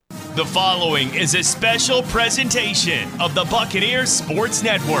The following is a special presentation of the Buccaneers Sports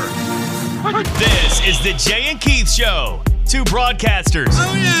Network. This is the Jay and Keith Show. Two broadcasters.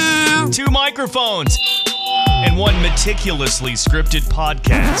 Oh, yeah. Two microphones. And one meticulously scripted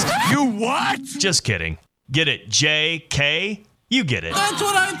podcast. You what? Just kidding. Get it, J.K.? You get it. That's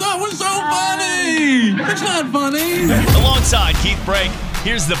what I thought was so funny. It's not funny. Alongside Keith Brake,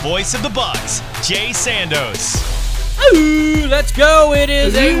 here's the voice of the Bucs, Jay Sandos. Ooh, let's go. It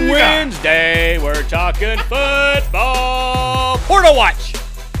is a Wednesday. We're talking football. Portal Watch.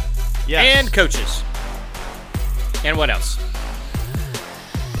 Yes. And coaches. And what else?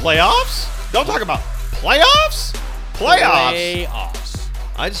 Playoffs? Don't talk about playoffs? Playoffs. Playoffs.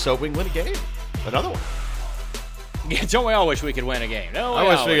 I just hope we can win a game. Another one. Yeah, don't we all wish we could win a game? No,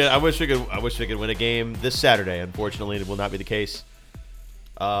 I wish we could win a game this Saturday. Unfortunately, it will not be the case.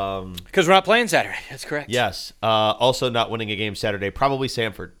 Because we're not playing Saturday. That's correct. Yes. Also not winning a game Saturday. Probably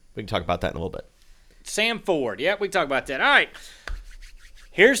Samford. We can talk about that in a little bit. Sam Ford. Yep, we can talk about that. All right.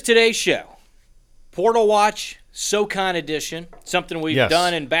 Here's today's show. Portal Watch, SoCon edition. Something we've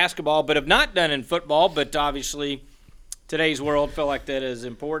done in basketball, but have not done in football. But obviously, today's world feel like that is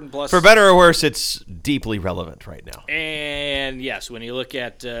important. Plus, for better or worse, it's deeply relevant right now. And yes, when you look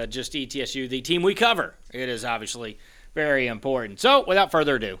at just ETSU, the team we cover, it is obviously very important. So, without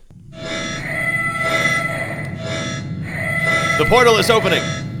further ado. The portal is opening.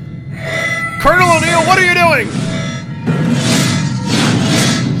 Colonel O'Neill, what are you doing?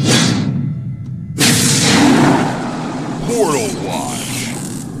 Portal Watch.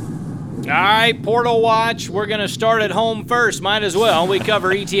 All right, Portal Watch. We're going to start at home first. Might as well. We cover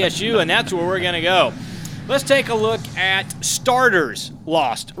ETSU, and that's where we're going to go. Let's take a look at starters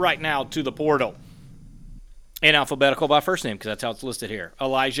lost right now to the portal. In alphabetical by first name, because that's how it's listed here.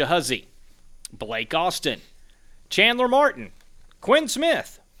 Elijah Huzzy, Blake Austin, Chandler Martin, Quinn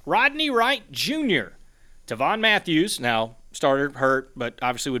Smith, Rodney Wright Jr., Tavon Matthews, now starter, hurt, but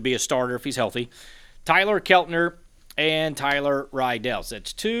obviously would be a starter if he's healthy, Tyler Keltner, and Tyler Rydell. So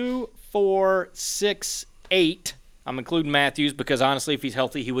that's 2, 4, 6, 8. I'm including Matthews because, honestly, if he's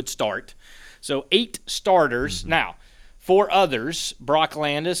healthy, he would start. So 8 starters. Now, 4 others, Brock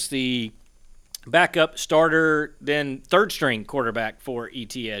Landis, the backup starter, then third-string quarterback for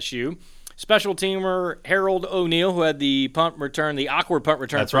ETSU. Special teamer Harold O'Neal, who had the punt return, the awkward punt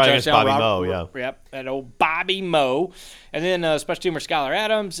return. That's right, against Bobby Moe, yeah. Yep, that old Bobby Moe. And then special teamer Skylar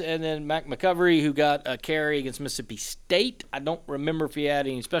Adams, and then Mac McCovery, who got a carry against Mississippi State. I don't remember if he had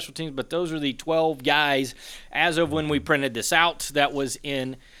any special teams, but those are the 12 guys as of when we printed this out that was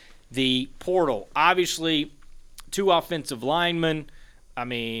in the portal. Obviously, 2 offensive linemen. I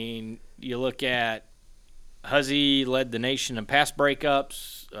mean, you look at Huzzy led the nation in pass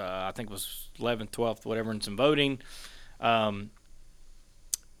breakups. I think it was 11th, 12th, whatever, in some voting. Chandler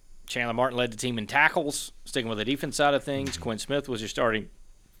Martin led the team in tackles, sticking with the defense side of things. Quinn Smith was your starting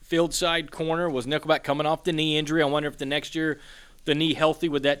field side corner. Was Nickelback coming off the knee injury? I wonder if the next year, the knee healthy,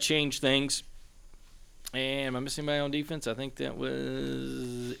 would that change things? And am I missing anybody on defense? I think that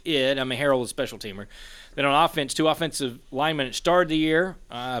was it. I mean, Harold was a special teamer. Then on offense, 2 offensive linemen at start of the year.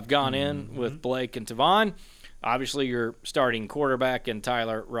 I've gone in with Blake and Tavon. Obviously, your starting quarterback and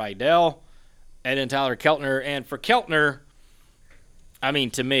Tyler Rydell. And then Tyler Keltner. And for Keltner, I mean,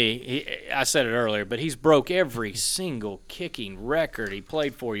 to me, I said it earlier, but he's broke every single kicking record. He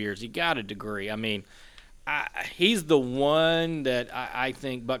played 4 years. He got a degree. I mean, he's the one that I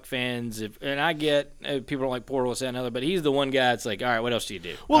think Buck fans, and I get people don't like Portal and other, but he's the one guy that's like, all right, what else do you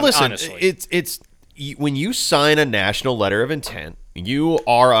do? Well, listen, honestly. it's when you sign a national letter of intent, you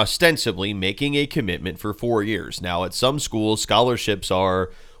are ostensibly making a commitment for 4 years. Now, at some schools, scholarships are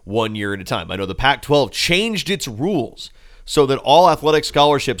 1 year at a time. I know the Pac-12 changed its rules so that all athletic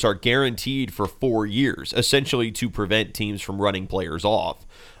scholarships are guaranteed for 4 years, essentially to prevent teams from running players off.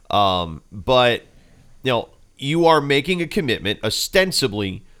 But you know, you are making a commitment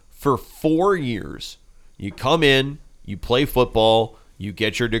ostensibly for 4 years. You come in, you play football, you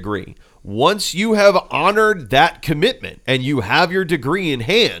get your degree. Once you have honored that commitment and you have your degree in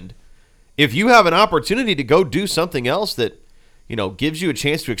hand, if you have an opportunity to go do something else that, you know, gives you a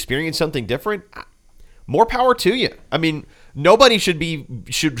chance to experience something different, more power to you. I mean, nobody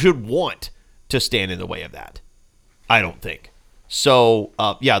should want to stand in the way of that. I don't think. So,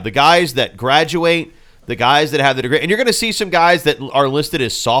 the guys that graduate, the guys that have the degree, and you're going to see some guys that are listed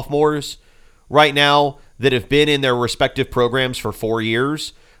as sophomores right now that have been in their respective programs for 4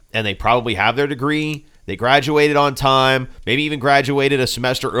 years, and they probably have their degree. They graduated on time, maybe even graduated a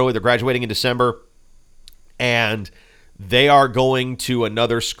semester early. They're graduating in December, and they are going to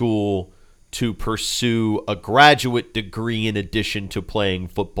another school to pursue a graduate degree in addition to playing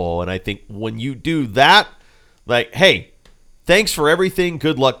football. And I think when you do that, like, hey, thanks for everything.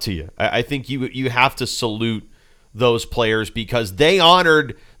 Good luck to you. I think you have to salute those players because they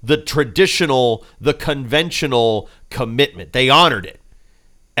honored the traditional, the conventional commitment. They honored it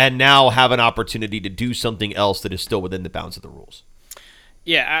and now have an opportunity to do something else that is still within the bounds of the rules.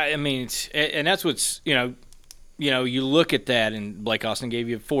 Yeah, I mean, and that's what's, you look at that, and Blake Austin gave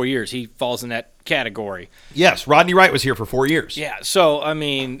you 4 years. He falls in that category. Yes, Rodney Wright was here for 4 years. Yeah, so, I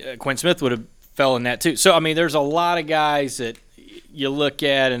mean, Quinn Smith would have fell in that too. So, I mean, there's a lot of guys that you look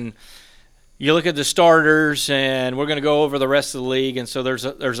at, and you look at the starters, and we're going to go over the rest of the league, and so there's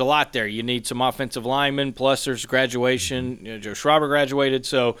a lot there. You need some offensive linemen, plus there's graduation. Joe Schreiber graduated,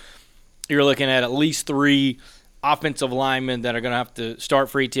 so you're looking at least 3 offensive linemen that are going to have to start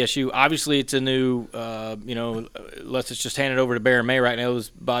for ETSU. Obviously, it's a new, let's just hand it over to Baron May right now.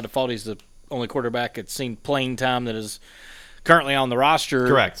 By default, he's the only quarterback that's seen playing time that is currently on the roster.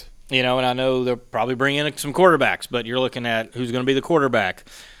 Correct. And I know they'll probably bring in some quarterbacks, but you're looking at who's going to be the quarterback.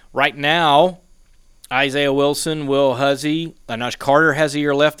 Right now, Isaiah Wilson, Will Huzzy, Anaj Carter has a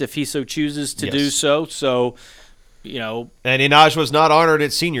year left if he so chooses to do so. So, and Inaj was not honored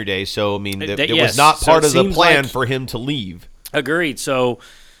at senior day, so I mean, it was not part of the plan for him to leave. Agreed. So,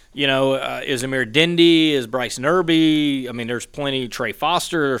 is Amir Dindy, is Bryson Irby? I mean, there's plenty. Trey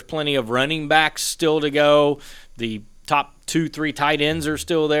Foster. There's plenty of running backs still to go. The top 2-3 tight ends are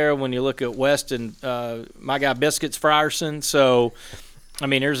still there. When you look at West and my guy Biscuits Frierson. So, I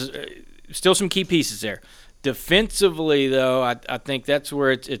mean, there's still some key pieces there. Defensively, though, I think that's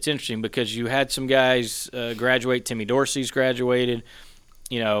where it's interesting because you had some guys graduate. Timmy Dorsey's graduated,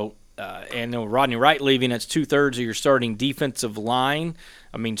 and Rodney Wright leaving. That's 2/3 of your starting defensive line.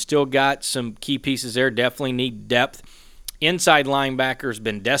 I mean, still got some key pieces there. Definitely need depth. Inside linebackers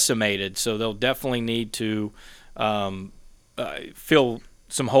been decimated, so they'll definitely need to fill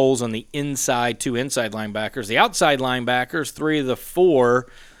some holes on the inside, 2 inside linebackers. The outside linebackers, 3 of the 4.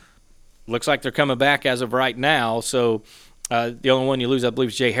 Looks like they're coming back as of right now. So the only one you lose, I believe,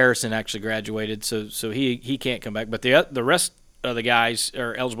 is Jay Harrison actually graduated. So he can't come back. But the rest of the guys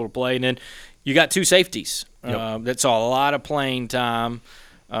are eligible to play. And then you got 2 safeties. Yep. That saw a lot of playing time.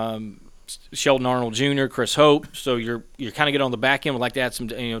 Sheldon Arnold Jr., Chris Hope. So you're kind of get on the back end. Would like to add some,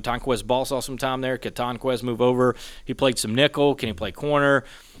 Tonquez Ball saw some time there. Could Tonquez move over? He played some nickel. Can he play corner?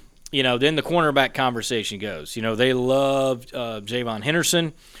 Then the cornerback conversation goes. They loved Javon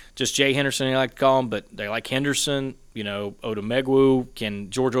Henderson. Just Jay Henderson, they like to call him, but they like Henderson. Odumegwu,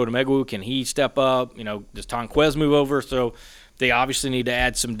 George Odumegwu, can he step up? Does Tonquez move over? So they obviously need to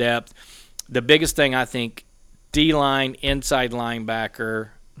add some depth. The biggest thing, I think, D-line, inside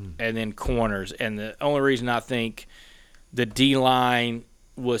linebacker, and then corners. And the only reason I think the D-line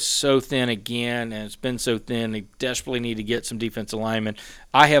was so thin again, and it's been so thin, they desperately need to get some defensive linemen.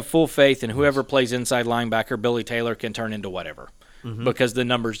 I have full faith in whoever plays inside linebacker, Billy Taylor, can turn into whatever. Because the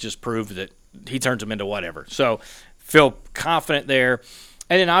numbers just prove that he turns them into whatever. So feel confident there.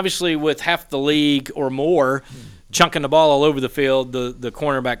 And then obviously with half the league or more chunking the ball all over the field, the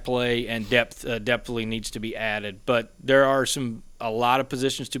cornerback play and depth definitely needs to be added. But there are a lot of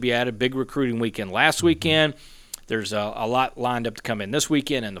positions to be added. Big recruiting weekend last weekend. There's a lot lined up to come in this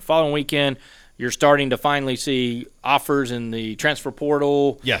weekend and the following weekend. You're starting to finally see offers in the transfer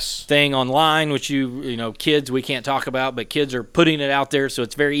portal thing online, which kids we can't talk about, but kids are putting it out there, so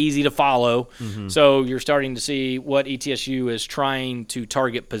it's very easy to follow. So you're starting to see what ETSU is trying to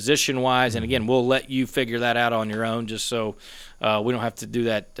target position-wise, and again, we'll let you figure that out on your own just so we don't have to do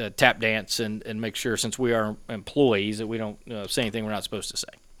that tap dance and make sure, since we are employees, that we don't say anything we're not supposed to say.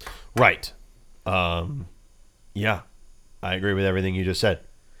 Right. Yeah, I agree with everything you just said.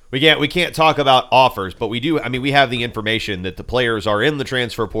 We can't talk about offers, but we do. I mean, we have the information that the players are in the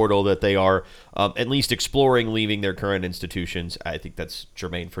transfer portal, that they are at least exploring leaving their current institutions. I think that's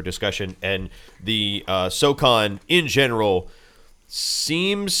germane for discussion. And the SoCon in general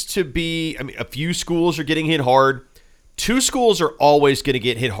seems to be, a few schools are getting hit hard. 2 schools are always going to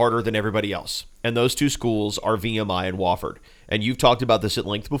get hit harder than everybody else. And those 2 schools are VMI and Wofford. And you've talked about this at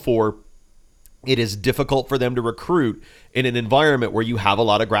length before. It is difficult for them to recruit in an environment where you have a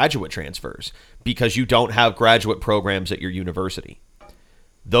lot of graduate transfers because you don't have graduate programs at your university.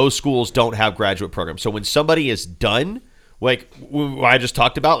 Those schools don't have graduate programs. So when somebody is done, like I just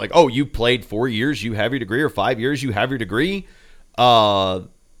talked about, like, oh, you played 4 years, you have your degree, or 5 years, you have your degree,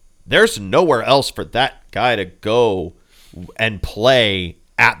 there's nowhere else for that guy to go and play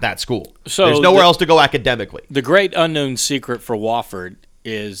at that school. So there's nowhere else to go academically. The great unknown secret for Wofford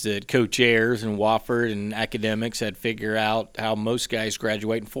is that Coach Ayers and Wofford and academics had figured out how most guys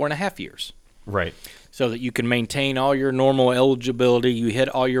graduate in 4.5 years. Right. so that you can maintain all your normal eligibility. You hit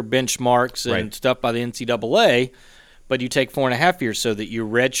all your benchmarks and stuff by the NCAA, but you take 4.5 years so that you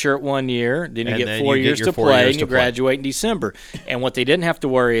redshirt 1 year, then you get 4 years to play, and you graduate in December. And what they didn't have to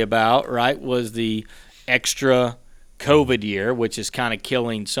worry about, right, was the extra COVID year, which is kind of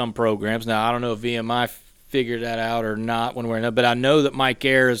killing some programs. Now, I don't know if VMI figured that out or not when we're in it, but I know that Mike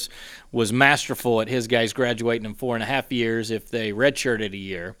Ayers was masterful at his guys graduating in 4.5 years if they redshirted a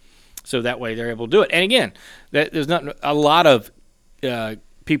year. So that way they're able to do it. And again, there's not a lot of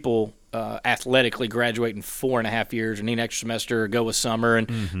people athletically graduate in 4.5 years or need an extra semester or go with summer. And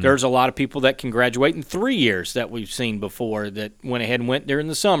there's a lot of people that can graduate in 3 years that we've seen before that went ahead and went during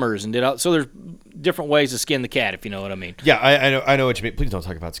the summers and did all. So there's different ways to skin the cat, if you know what I mean. Yeah, I know what you mean. Please don't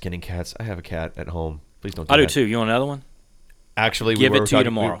talk about skinning cats. I have a cat at home. Please don't do I that. do too. You want another one? Actually, Give it to you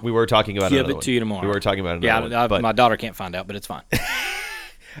tomorrow. We were talking about Give another it one. to you tomorrow. We were talking about another one. Yeah, my daughter can't find out, but it's fine.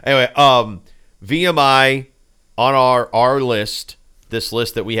 Anyway, VMI on our list, this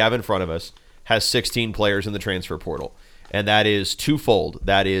list that we have in front of us, has 16 players in the transfer portal. And that is twofold.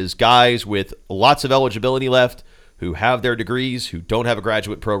 That is guys with lots of eligibility left who have their degrees, who don't have a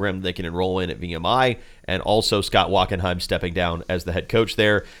graduate program they can enroll in at VMI, and also Scott Wachenheim stepping down as the head coach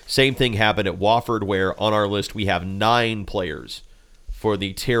there. Same thing happened at Wofford, where on our list we have 9 players for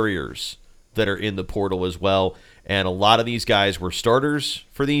the Terriers that are in the portal as well. And a lot of these guys were starters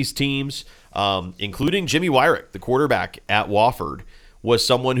for these teams, including Jimmy Wyrick, the quarterback at Wofford, was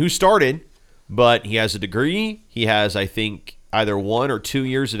someone who started, but he has a degree. He has, I think, either 1 or 2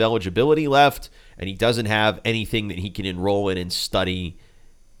 years of eligibility left, and he doesn't have anything that he can enroll in and study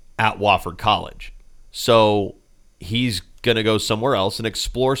at Wofford College. So he's going to go somewhere else and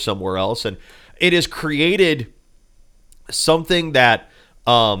explore somewhere else. And it has created something that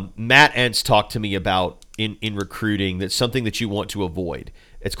Matt Entz talked to me about in recruiting, that's something that you want to avoid.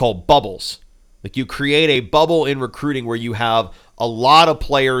 It's called bubbles. Like, you create a bubble in recruiting where you have a lot of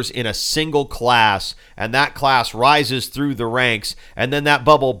players in a single class, and that class rises through the ranks, and then that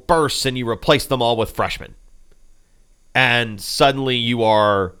bubble bursts and you replace them all with freshmen. And suddenly you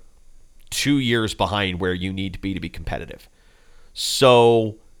are 2 years behind where you need to be competitive.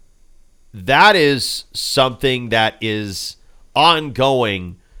 So that is something that is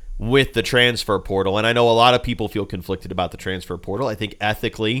ongoing with the transfer portal. And I know a lot of people feel conflicted about the transfer portal. I think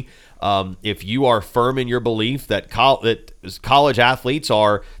ethically, if you are firm in your belief that college athletes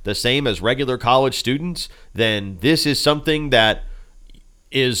are the same as regular college students, then this is something that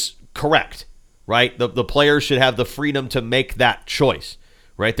is correct, right? The players should have the freedom to make that choice,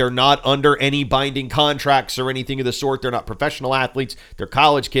 right? They're not under any binding contracts or anything of the sort. They're not professional athletes. They're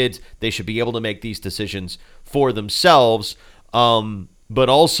college kids. They should be able to make these decisions for themselves. But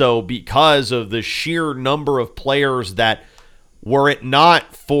also because of the sheer number of players that, were it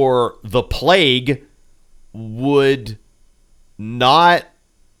not for the plague, would not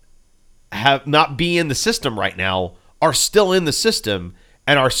be in the system right now, are still in the system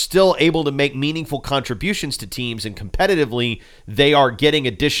and are still able to make meaningful contributions to teams, and competitively they are getting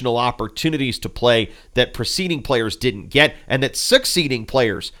additional opportunities to play that preceding players didn't get and that succeeding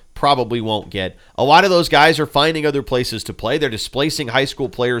players probably won't get. A lot of those guys are finding other places to play. They're displacing high school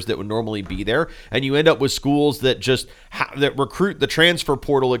players that would normally be there, and you end up with schools that just that recruit the transfer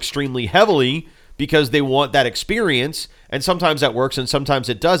portal extremely heavily because they want that experience, and sometimes that works and sometimes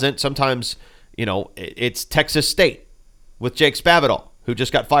it doesn't. Sometimes, it's Texas State with Jake Spavital, who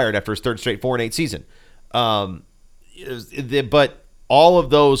just got fired after his third straight 4-8 season. But all of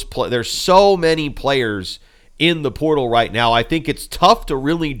those, there's so many players in the portal right now. I think it's tough to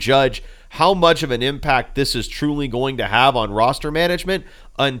really judge how much of an impact this is truly going to have on roster management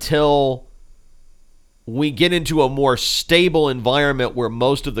until we get into a more stable environment where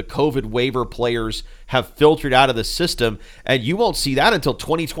most of the COVID waiver players have filtered out of the system, and you won't see that until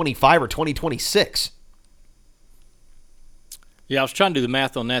 2025 or 2026. Yeah, I was trying to do the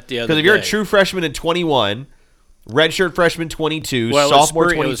math on that the other day. Because if you're a true freshman in 21, redshirt freshman 22,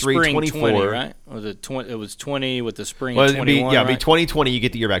 sophomore 23, 24. 20, right? It was 20 with the spring of 21, it'd be 2020, you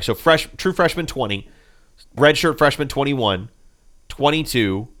get the year back. So true freshman 20, redshirt freshman 21,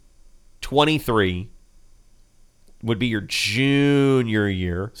 22, 23 would be your junior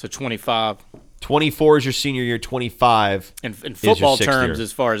year. So 25. 24 is your senior year, 25 in football terms, year.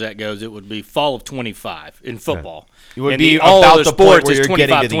 As far as that goes, it would be fall of 25 in football. It would be about the point where you're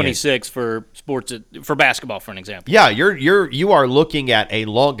getting to the 26 for sports, for basketball, for an example. Yeah, you are looking at a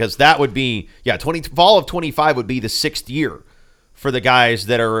long, because that would be fall of 25 would be the 6th year for the guys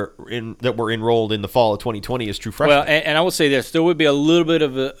that were enrolled in the fall of 2020 as true freshmen. Well, and I will say this: there would be a little bit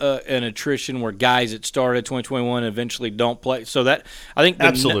of an attrition where guys that started 2021 eventually don't play. So that I think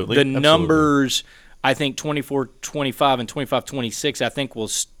the numbers, I think 24-25 and 25-26, I think will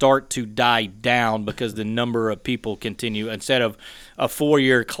start to die down because the number of people continue instead of a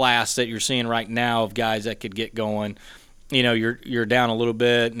 4-year class that you're seeing right now of guys that could get going. You know, you're down a little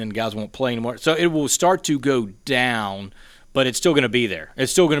bit, and then guys won't play anymore. So it will start to go down. But it's still going to be there.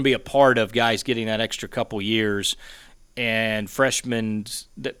 It's still going to be a part of guys getting that extra couple years, and freshmen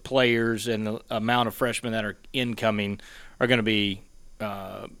players and the amount of freshmen that are incoming are going to be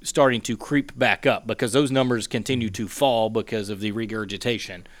starting to creep back up because those numbers continue to fall because of the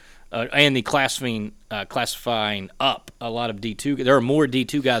regurgitation and the classifying up. A lot of D2. There are more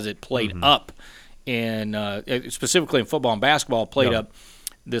D2 guys that played up, and specifically in football and basketball played up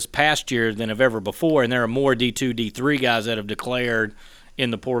this past year than have ever before, and there are more D2, D3 guys that have declared in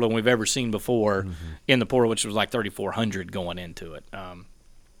the portal than we've ever seen before in the portal, which was like 3,400 going into it.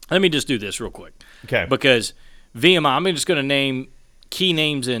 Let me just do this real quick. Okay. Because VMI, I'm just going to name key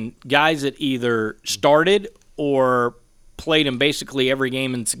names and guys that either started or played in basically every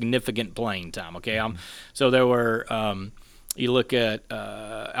game in significant playing time, okay? So there were you look at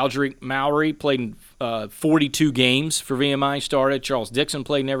Aldrick Mowry played in 42 games for VMI, started. Charles Dixon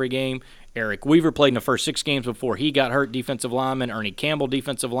played in every game. Eric Weaver played in the first 6 games before he got hurt, defensive lineman. Ernie Campbell,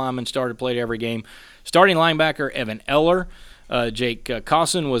 defensive lineman, played every game. Starting linebacker, Evan Eller. Jake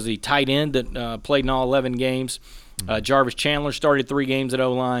Cosson was the tight end that played in all 11 games. Jarvis Chandler started 3 games at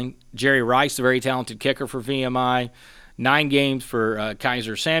O-line. Jerry Rice, a very talented kicker for VMI. 9 games for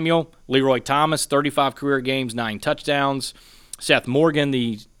Kaiser Samuel. Leroy Thomas, 35 career games, 9 touchdowns. Seth Morgan,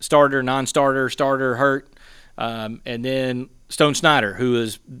 the starter, non-starter, starter, hurt. And then Stone Snyder, who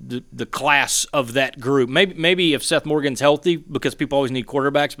is the class of that group. Maybe if Seth Morgan's healthy, because people always need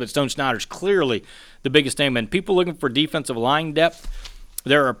quarterbacks, but Stone Snyder's clearly the biggest name. And people looking for defensive line depth,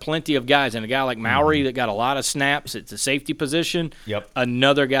 there are plenty of guys. And a guy like Mowry that got a lot of snaps, it's a safety position. Yep.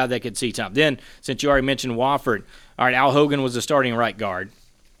 Another guy that could see time. Then, since you already mentioned Wofford, all right, Al Hogan was the starting right guard.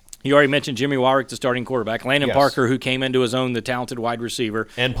 You already mentioned Jimmy Warwick, the starting quarterback. Landon Parker, who came into his own, the talented wide receiver.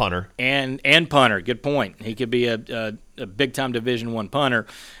 And punter. And punter. Good point. He could be a big-time Division I punter.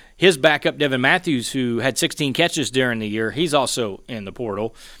 His backup, Devin Matthews, who had 16 catches during the year, he's also in the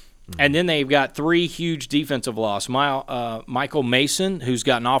portal. And then they've got 3 huge defensive losses. Michael Mason, who's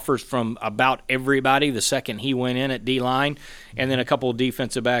gotten offers from about everybody the second he went in at D-line, and then a couple of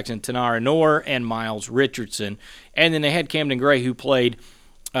defensive backs in Tanara Noor and Miles Richardson. And then they had Camden Gray, who played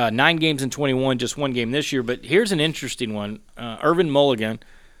 9 games in 21, just 1 game this year. But here's an interesting one. Irvin Mulligan,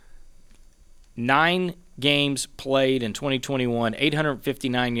 9 games played in 2021,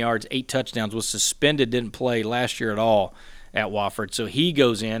 859 yards, 8 touchdowns, was suspended, didn't play last year at all at Wofford. So he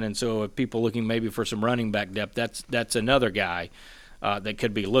goes in, and so if people looking maybe for some running back depth, that's another guy that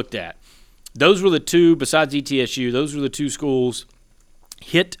could be looked at. Those were the 2, besides ETSU, those were the 2 schools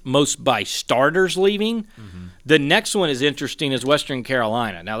hit most by starters leaving. The next one is interesting is Western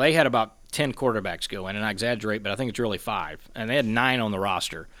Carolina. Now, they had about 10 quarterbacks go in, and I exaggerate, but I think it's really 5. And they had 9 on the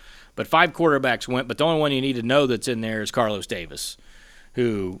roster. But 5 quarterbacks went, but the only one you need to know that's in there is Carlos Davis,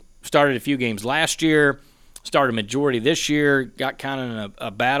 who started a few games last year, started a majority this year, got kind of in a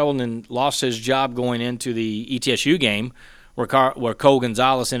battle, and then lost his job going into the ETSU game where Cole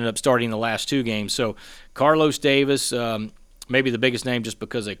Gonzalez ended up starting the last 2 games. So Carlos Davis, maybe the biggest name just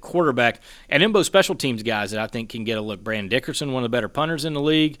because a quarterback, and then both special teams guys that I think can get a look. Brandon Dickerson, one of the better punters in the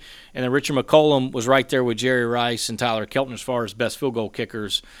league, and then Richard McCollum was right there with Jerry Rice and Tyler Kelton as far as best field goal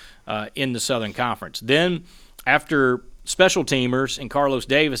kickers in the Southern Conference. Then after special teamers and Carlos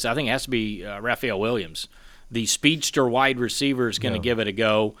Davis, I think it has to be Raphael Williams. The speedster wide receiver is going to give it a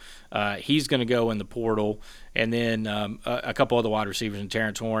go. He's going to go in the portal. And then a couple other wide receivers, in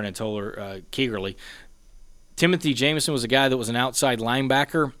Terrence Horn and Toller Keegerly. Timothy Jameson was a guy that was an outside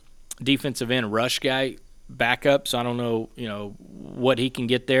linebacker, defensive end rush guy, backup. So I don't know, what he can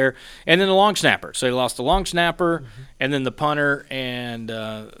get there. And then the long snapper. So they lost the long snapper, and then the punter and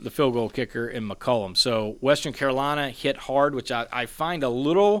the field goal kicker in McCollum. So Western Carolina hit hard, which I find a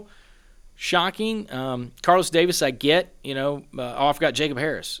little shocking. Carlos Davis, I get. I forgot Jacob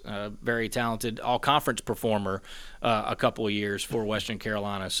Harris, very talented all-conference performer a couple of years for Western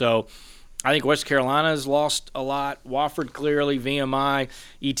Carolina. So I think West Carolina has lost a lot. Wofford, clearly, VMI,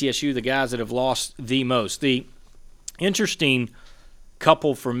 ETSU, the guys that have lost the most. The interesting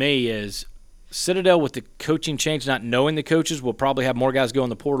couple for me is Citadel with the coaching change, not knowing the coaches, will probably have more guys go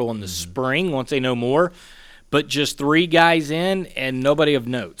in the portal in the spring once they know more. But just 3 guys in and nobody of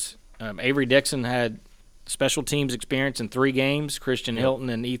notes. Avery Dixon had special teams experience in 3 games. Christian Hilton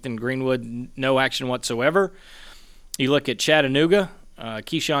and Ethan Greenwood, no action whatsoever. You look at Chattanooga,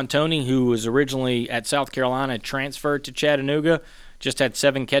 Keyshawn Toney, who was originally at South Carolina, transferred to Chattanooga, just had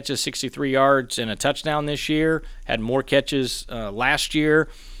 7 catches, 63 yards, and a touchdown this year. Had more catches last year,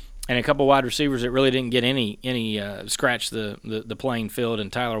 and a couple wide receivers that really didn't get any scratch the playing field,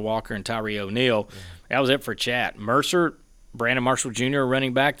 and Tyler Walker and Tyree O'Neal. That was it for Chat. Mercer, Brandon Marshall Jr.,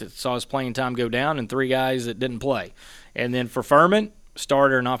 running back that saw his playing time go down, and 3 guys that didn't play. And then for Furman,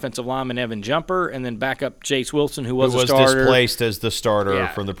 starter and offensive lineman Evan Jumper, and then backup Chase Wilson, who was a starter. Displaced as the starter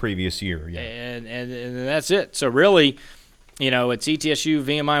from the previous year. Yeah. And that's it. So really, it's ETSU,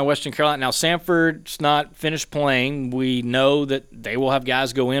 VMI, and Western Carolina. Now, Samford's not finished playing. We know that they will have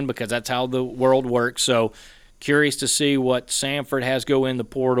guys go in because that's how the world works. So curious to see what Samford has go in the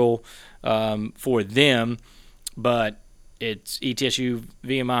portal for them. But it's ETSU,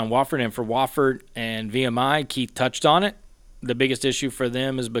 VMI, and Wofford. And for Wofford and VMI, Keith touched on it. The biggest issue for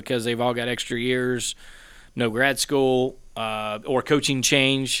them is because they've all got extra years, no grad school, or coaching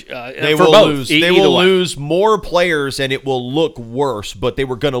change. They will lose more players, and it will look worse. But they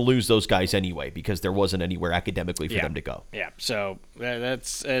were going to lose those guys anyway because there wasn't anywhere academically for them to go. Yeah. So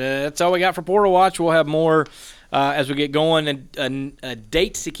that's all we got for Portal Watch. We'll have more as we get going. And a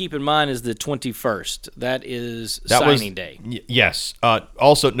date to keep in mind is the 21st. That is signing day. Yes.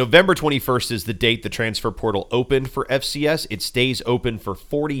 Also, November 21st is the date the transfer portal opened for FCS. It stays open for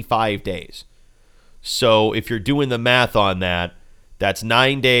 45 days. So if you're doing the math on that, that's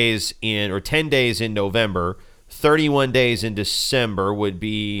 9 days or 10 days in November, 31 days in December would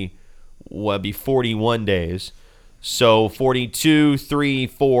be 41 days. So 42, 3,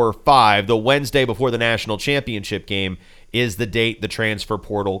 4, 5, the Wednesday before the national championship game is the date the transfer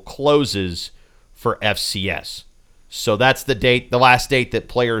portal closes for FCS. So that's the last date that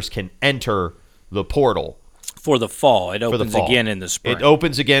players can enter the portal. For the fall. It opens again in the spring. It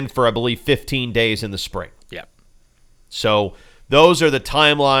opens again for, I believe, 15 days in the spring. Yep. So those are the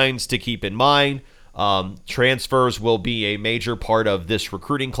timelines to keep in mind. Transfers will be a major part of this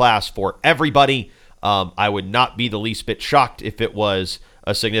recruiting class for everybody. I would not be the least bit shocked if it was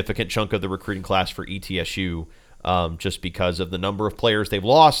a significant chunk of the recruiting class for ETSU, just because of the number of players they've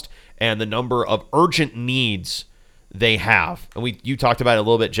lost and the number of urgent needs they have. And you talked about it a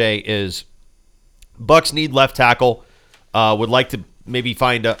little bit, Jay, is Bucks need left tackle, would like to maybe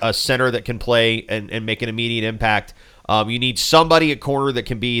find a center that can play and make an immediate impact. You need somebody at corner that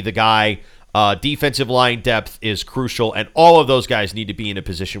can be the guy. Defensive line depth is crucial, and all of those guys need to be in a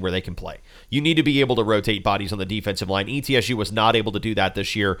position where they can play. You need to be able to rotate bodies on the defensive line. ETSU was not able to do that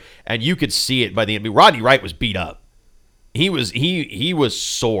this year, and you could see it by the end. Rodney Wright was beat up. He was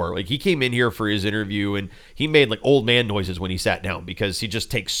sore. Like, he came in here for his interview and he made like old man noises when he sat down because he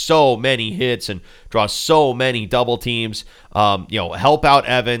just takes so many hits and draws so many double teams. Help out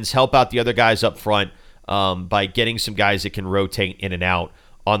Evans, help out the other guys up front by getting some guys that can rotate in and out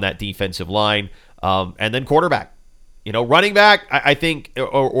on that defensive line. And then quarterback, running back, I think,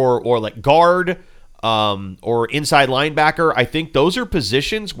 or like guard, or inside linebacker. I think those are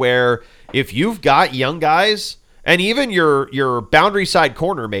positions where if you've got young guys, and even your boundary side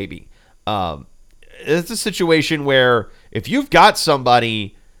corner, maybe. It's a situation where if you've got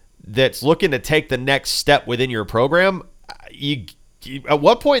somebody that's looking to take the next step within your program, at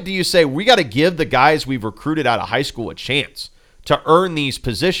what point do you say, we got to give the guys we've recruited out of high school a chance to earn these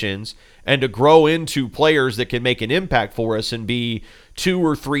positions and to grow into players that can make an impact for us and be 2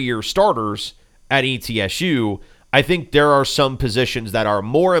 or 3 year starters at ETSU? I think there are some positions that are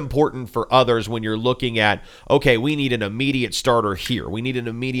more important for others when you're looking at, okay, we need an immediate starter here. We need an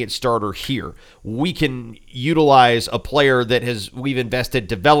immediate starter here. We can utilize a player that we've invested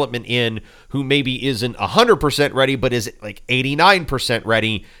development in who maybe isn't 100% ready, but is like 89%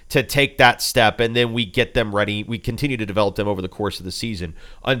 ready to take that step, and then we get them ready. We continue to develop them over the course of the season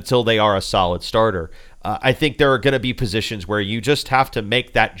until they are a solid starter. I think there are going to be positions where you just have to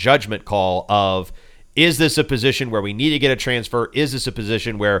make that judgment call of, is this a position where we need to get a transfer? Is this a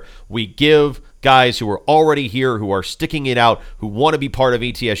position where we give guys who are already here, who are sticking it out, who want to be part of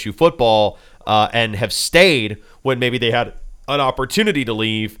ETSU football and have stayed when maybe they had an opportunity to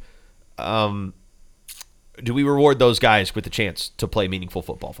leave, do we reward those guys with the chance to play meaningful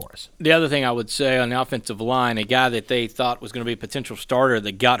football for us? The other thing I would say on the offensive line, a guy that they thought was going to be a potential starter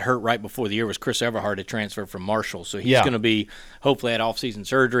that got hurt right before the year was Chris Everhart, a transfer from Marshall. So he's going to be, hopefully, at off-season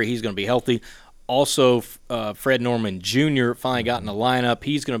surgery. He's going to be healthy. Also, Fred Norman Jr. finally got in the lineup.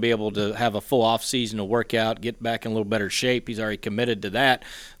 He's going to be able to have a full offseason to work out, get back in a little better shape. He's already committed to that.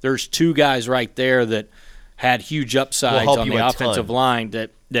 There's 2 guys right there that had huge upsides help on you the a offensive ton. line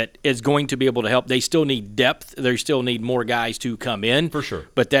that is going to be able to help. They still need depth. They still need more guys to come in. For sure.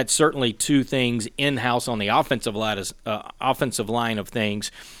 But that's certainly two things in-house on the offensive line of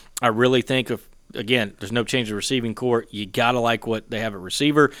things. I really think again, there's no change in receiving core. You got to like what they have at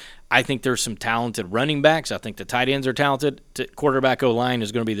receiver. I think there's some talented running backs. I think the tight ends are talented. Quarterback O-line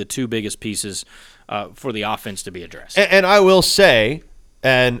is going to be the two biggest pieces for the offense to be addressed. And I will say,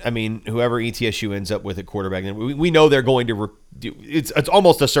 and I mean, whoever ETSU ends up with at quarterback, we know they're going to. It's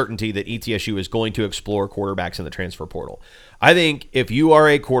almost a certainty that ETSU is going to explore quarterbacks in the transfer portal. I think if you are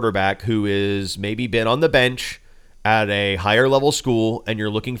a quarterback who is maybe been on the bench at a higher level school and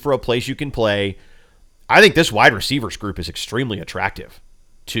you're looking for a place you can play, I think this wide receivers group is extremely attractive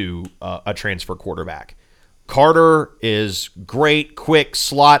to a transfer quarterback. Carter is great, quick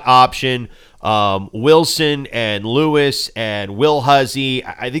slot option. Wilson and Lewis and Will Huzzy.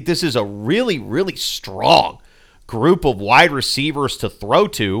 I think this is a really, really strong group of wide receivers to throw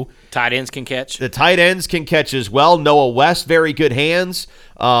to. Tight ends can catch. The tight ends can catch as well. Noah West, very good hands.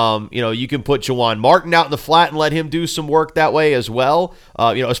 You can put Jawan Martin out in the flat and let him do some work that way as well.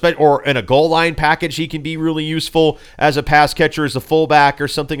 Or in a goal line package, he can be really useful as a pass catcher, as a fullback or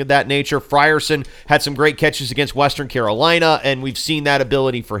something of that nature. Frierson had some great catches against Western Carolina, and we've seen that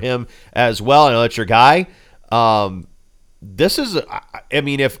ability for him as well. I know that's your guy.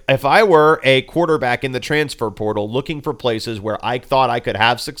 If I were a quarterback in the transfer portal looking for places where I thought I could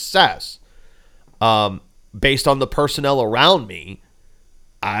have success, based on the personnel around me,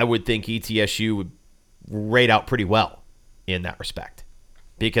 I would think ETSU would rate out pretty well in that respect,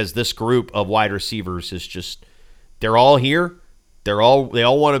 because this group of wide receivers is just, they're all here. They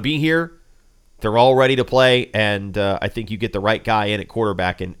all want to be here. They're all ready to play. And I think you get the right guy in at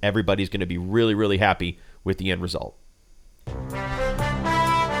quarterback and everybody's going to be really, really happy with the end result.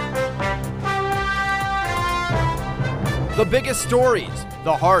 The biggest stories,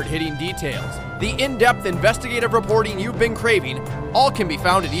 the hard-hitting details, the in-depth investigative reporting you've been craving, all can be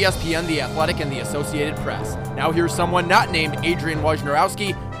found at ESPN, The Athletic, and the Associated Press. Now here's someone not named Adrian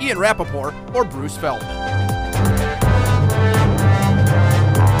Wojnarowski, Ian Rappaport, or Bruce Feldman.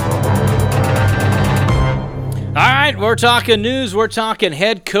 All right, we're talking news. We're talking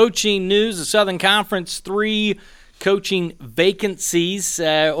head coaching news. The Southern Conference, 3 coaching vacancies,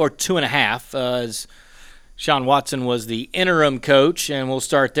 or 2.5, as Sean Watson was the interim coach, and we'll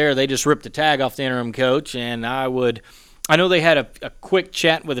start there. They just ripped the tag off the interim coach, and I know they had a quick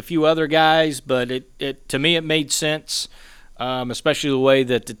chat with a few other guys, but to me it made sense, especially the way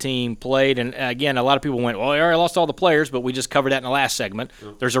that the team played. And again, a lot of people went, well, they already lost all the players, but we just covered that in the last segment.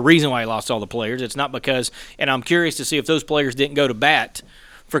 Yep. There's a reason why he lost all the players. It's not because – and I'm curious to see if those players didn't go to bat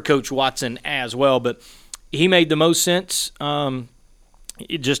for Coach Watson as well, but he made the most sense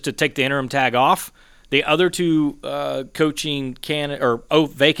just to take the interim tag off. The other 2 coaching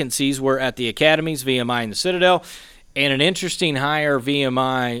vacancies were at the academies, VMI and the Citadel, and an interesting hire,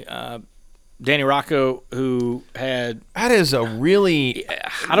 VMI, Danny Rocco, who had. That is a really.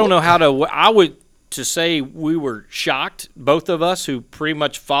 I don't know how to. I would to say we were shocked, both of us who pretty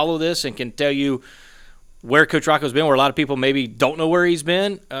much follow this and can tell you where Coach Rocco's been, where a lot of people maybe don't know where he's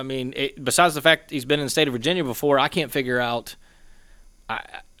been. I mean, besides the fact he's been in the state of Virginia before, I can't figure out.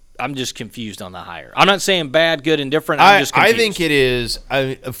 I'm just confused on the hire. I'm not saying bad, good, indifferent. I'm just confused. I think it is,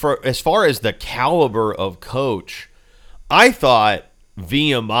 as far as the caliber of coach, I thought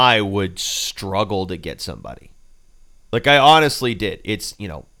VMI would struggle to get somebody. Like, I honestly did. It's,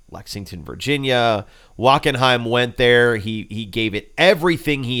 Lexington, Virginia. Wackenheim went there. He gave it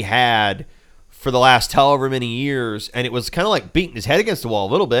everything he had for the last however many years, and it was kind of like beating his head against the wall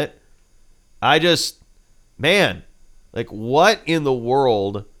a little bit. What in the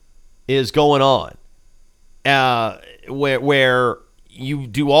world is going on where you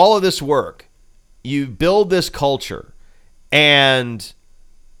do all of this work, you build this culture, and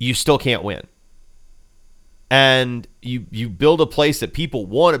you still can't win. And you build a place that people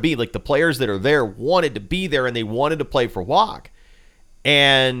want to be. Like, the players that are there wanted to be there, and they wanted to play for WAC.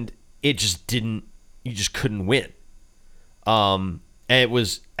 And it just didn't – you just couldn't win. And it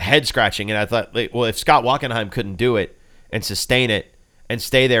was head-scratching. And I thought, well, if Scott Wackenheim couldn't do it and sustain it, and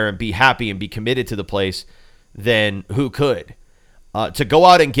stay there and be happy and be committed to the place, then who could? To go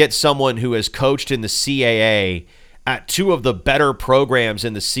out and get someone who has coached in the CAA at 2 of the better programs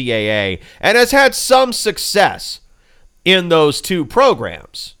in the CAA and has had some success in those 2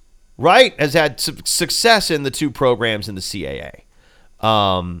 programs, right? Has had success in the 2 programs in the CAA.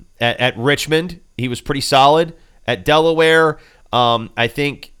 At Richmond, he was pretty solid. At Delaware, I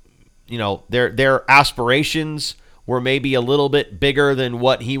think, their aspirations were maybe a little bit bigger than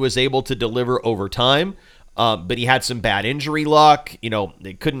what he was able to deliver over time. but he had some bad injury luck.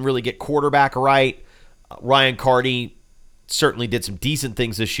 They couldn't really get quarterback right. Ryan Carney certainly did some decent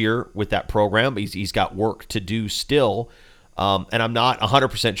things this year with that program, but he's got work to do still. And I'm not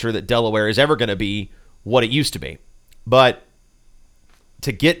 100% sure that Delaware is ever going to be what it used to be. But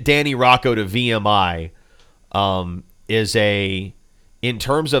to get Danny Rocco to VMI is in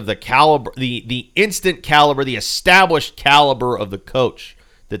terms of the caliber, the instant caliber, the established caliber of the coach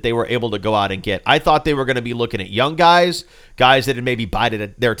that they were able to go out and get. I thought they were going to be looking at young guys that had maybe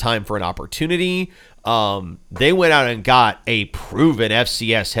bided their time for an opportunity. They went out and got a proven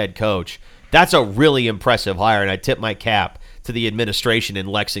FCS head coach. That's a really impressive hire, and I tip my cap to the administration in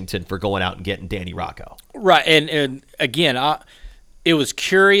Lexington for going out and getting Danny Rocco. Right, and again, it was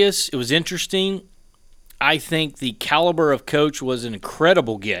curious. It was interesting. I think the caliber of coach was an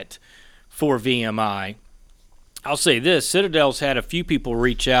incredible get for VMI. I'll say this, Citadel's had a few people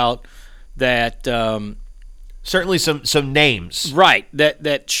reach out that certainly some names. Right,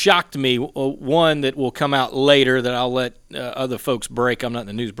 that shocked me. One that will come out later that I'll let other folks break. I'm not in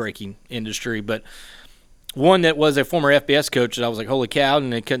the news breaking industry, but one that was a former FBS coach that I was like, holy cow,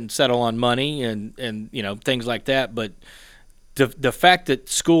 and they couldn't settle on money and things like that. But the fact that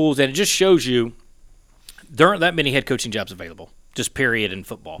schools, and it just shows you there aren't that many head coaching jobs available, just period, in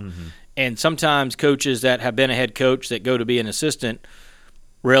football. Mm-hmm. And sometimes coaches that have been a head coach that go to be an assistant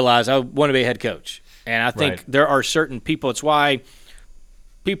realize, I want to be a head coach. And I think there are certain people, it's why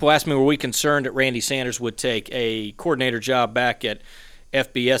people ask me, were we concerned that Randy Sanders would take a coordinator job back at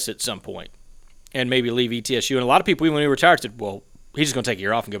FBS at some point and maybe leave ETSU? And a lot of people, even when he retired, said, well, he's just going to take a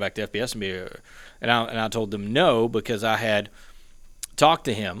year off and go back to FBS and be a – and I told them no, because I had talked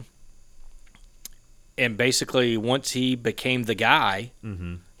to him. And basically, once he became the guy,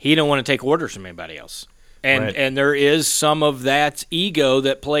 he didn't want to take orders from anybody else. And there is some of that ego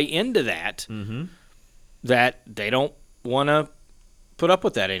that play into that, that they don't want to put up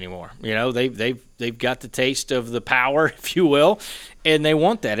with that anymore. They've got the taste of the power, if you will, and they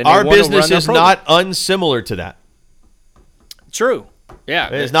want that. And our business is not unsimilar to that. True. Yeah.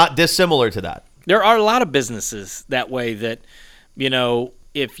 It's not dissimilar to that. There are a lot of businesses that way that,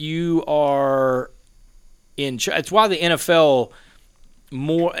 if you are – it's why the NFL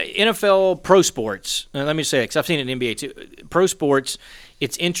pro sports, and let me say it because I've seen it in NBA too, pro sports,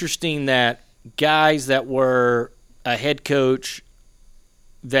 it's interesting that guys that were a head coach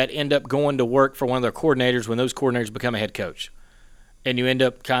that end up going to work for one of their coordinators when those coordinators become a head coach, and you end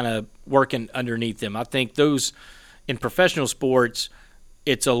up kind of working underneath them. I think those in professional sports,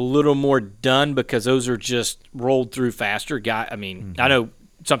 it's a little more done because those are just rolled through faster. I know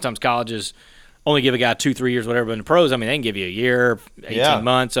sometimes colleges only give a guy 2-3 years, whatever. But in the pros, they can give you a year, 18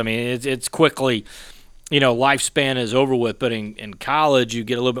 months. It's quickly, lifespan is over with. But in college, you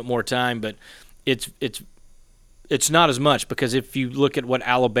get a little bit more time. But it's not as much, because if you look at what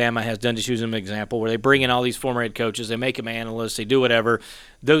Alabama has done, just using an example, where they bring in all these former head coaches, they make them analysts, they do whatever.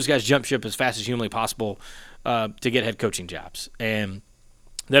 Those guys jump ship as fast as humanly possible to get head coaching jobs. And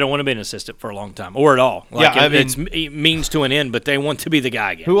they don't want to be an assistant for a long time, or at all. It's means to an end, but they want to be the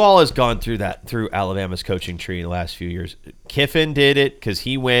guy again. Who all has gone through Alabama's coaching tree in the last few years? Kiffin did it because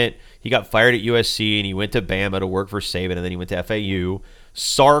he got fired at USC and he went to Bama to work for Saban, and then he went to FAU.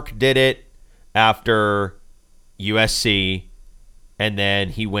 Sark did it after USC, and then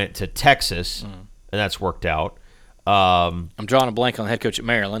he went to Texas, and that's worked out. I'm drawing a blank on the head coach at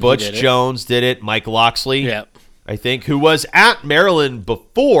Maryland. Butch Jones did it. Mike Loxley. Yep. I think, who was at Maryland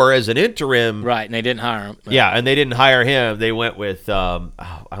before as an interim. Right, and they didn't hire him. Yeah, and they didn't hire him. They went with, I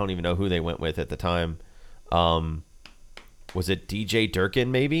don't even know who they went with at the time. Was it DJ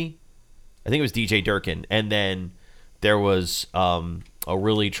Durkin, maybe? I think it was DJ Durkin. And then there was a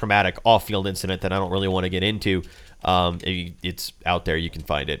really traumatic off-field incident that I don't really want to get into. It's out there. You can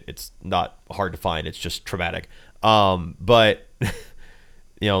find it. It's not hard to find. It's just traumatic. But,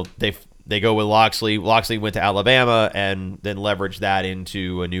 they go with Loxley. Loxley went to Alabama and then leveraged that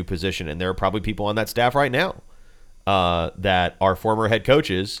into a new position. And there are probably people on that staff right now that are former head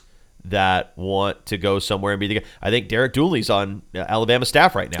coaches that want to go somewhere and be the guy. I think Derek Dooley's on Alabama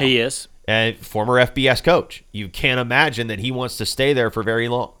staff right now. He is. And former FBS coach. You can't imagine that he wants to stay there for very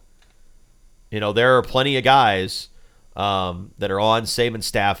long. There are plenty of guys that are on Saban's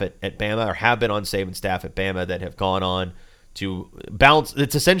staff at Bama, or have been on Saban's staff at Bama, that have gone on to bounce.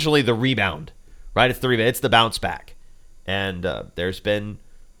 It's essentially the rebound, right? It's the rebound. It's the bounce back. And there's been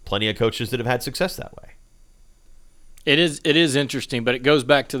plenty of coaches that have had success that way. It is interesting, but it goes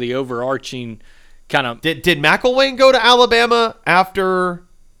back to the overarching kind of. Did McElwain go to Alabama after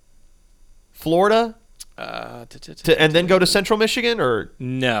Florida? And then go to Central Michigan, or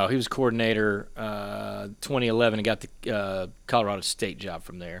No, he was coordinator 2011 and got the Colorado State job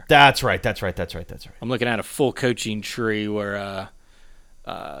from there. That's right. I'm looking at a full coaching tree where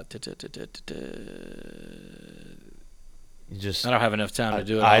You just I don't have enough time to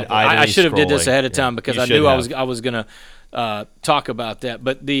do it. I should have did this scrolling. ahead of time because You I should knew have. I was going to talk about that.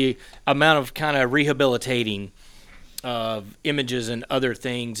 But the amount of kind of rehabilitating of images and other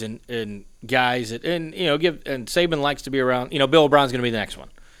things and guys that, and Saban likes to be around. Bill O'Brien's going to be the next one.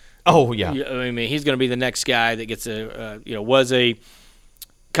 Oh yeah. I mean, he's going to be the next guy that gets was a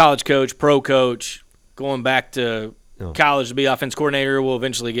college coach, pro coach, going back to college to be offense coordinator, will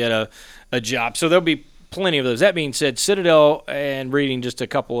eventually get a job. So there'll be plenty of those. That being said, Citadel, and reading just a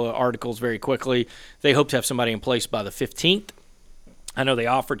couple of articles very quickly, they hope to have somebody in place by the 15th. I know they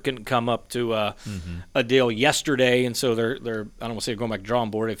offered, couldn't come up to a deal yesterday, and so they're I don't want to say they're going back to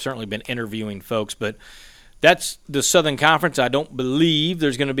drawing board. They've certainly been interviewing folks, but that's the Southern Conference. I don't believe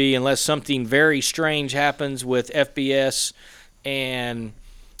there's going to be, unless something very strange happens with FBS, and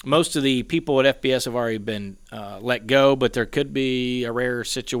most of the people at FBS have already been let go, but there could be a rare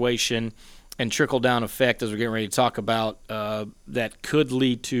situation and trickle-down effect, as we're getting ready to talk about, that could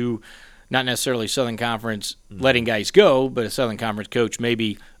lead to not necessarily Southern Conference letting guys go, but a Southern Conference coach,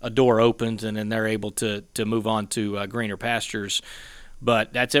 maybe a door opens and then they're able to move on to greener pastures.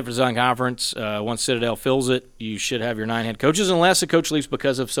 But that's it for Southern Conference. Once Citadel fills it, you should have your 9 head coaches, unless a coach leaves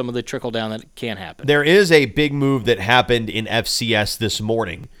because of some of the trickle-down that can happen. There is a big move that happened in FCS this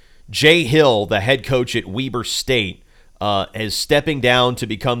morning. Jay Hill, the head coach at Weber State, is stepping down to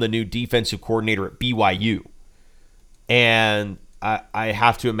become the new defensive coordinator at BYU. And I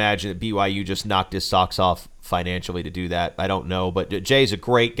have to imagine that BYU just knocked his socks off financially to do that. I don't know, but Jay's a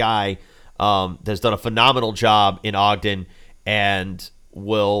great guy, has done a phenomenal job in Ogden, and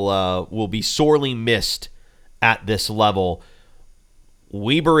will be sorely missed at this level.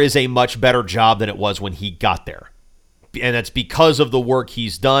 Weber is a much better job than it was when he got there. And that's because of the work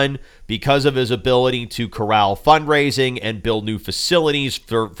he's done, because of his ability to corral fundraising and build new facilities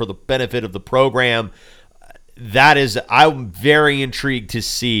for the benefit of the program. I'm very intrigued to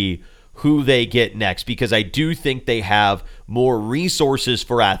see who they get next, because I do think they have more resources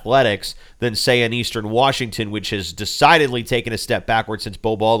for athletics than, say, an Eastern Washington, which has decidedly taken a step backward since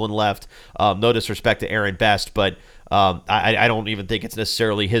Bo Baldwin left. No disrespect to Aaron Best, but I don't even think it's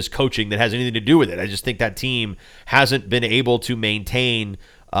necessarily his coaching that has anything to do with it. I just think that team hasn't been able to maintain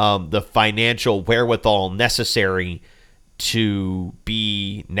the financial wherewithal necessary to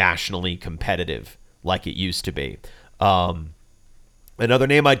be nationally competitive like it used to be. Another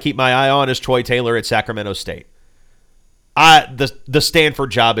name I'd keep my eye on is Troy Taylor at Sacramento State. The Stanford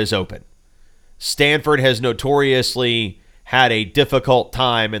job is open. Stanford has notoriously had a difficult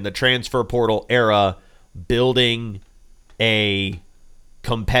time in the transfer portal era building a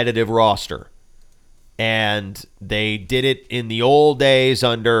competitive roster. And they did it in the old days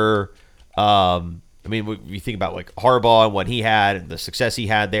under, we think about like Harbaugh and what he had and the success he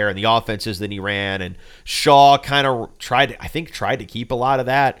had there and the offenses that he ran. And Shaw kind of tried to keep a lot of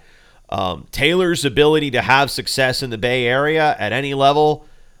that. Taylor's ability to have success in the Bay Area at any level,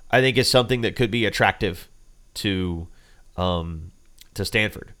 I think, is something that could be attractive to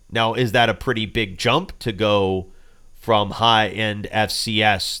Stanford. Now, is that a pretty big jump to go from high-end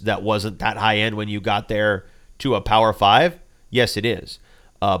FCS that wasn't that high-end when you got there to a Power 5? Yes, it is.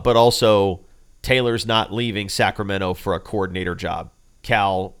 But also, Taylor's not leaving Sacramento for a coordinator job.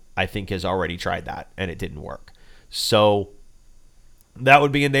 Cal, I think, has already tried that, and it didn't work. So that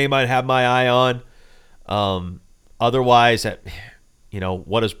would be a name I'd have my eye on. Otherwise,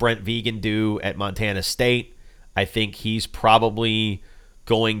 what does Brent Vegan do at Montana State? I think he's probably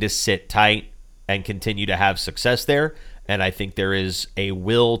going to sit tight and continue to have success there, and I think there is a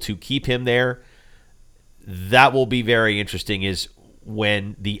will to keep him there. That will be very interesting, is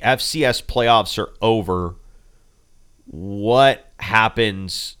when the FCS playoffs are over, what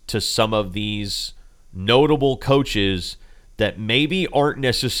happens to some of these notable coaches that maybe aren't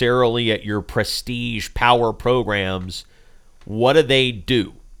necessarily at your prestige power programs? What do they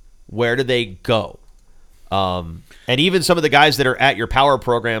do? Where do they go? And even some of the guys that are at your power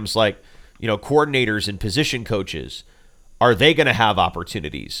programs, like, coordinators and position coaches, are they going to have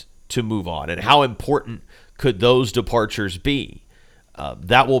opportunities to move on? And how important could those departures be?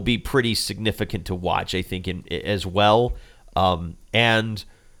 That will be pretty significant to watch, I think, as well. And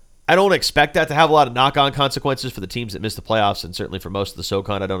I don't expect that to have a lot of knock-on consequences for the teams that miss the playoffs, and certainly for most of the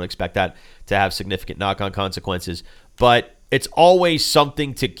SoCon, I don't expect that to have significant knock-on consequences. But it's always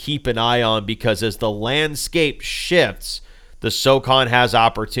something to keep an eye on, because as the landscape shifts, the SoCon has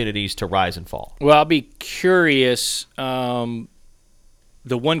opportunities to rise and fall. Well, I'll be curious. The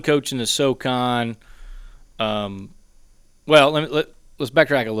one coach in the SoCon. Let's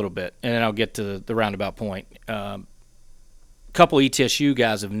backtrack a little bit, and then I'll get to the roundabout point. Couple ETSU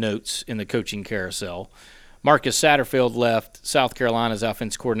guys of notes in the coaching carousel. Marcus Satterfield left South Carolina's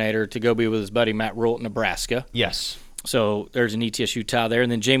offense coordinator to go be with his buddy Matt Rule at Nebraska. Yes. So there's an ETSU tie there.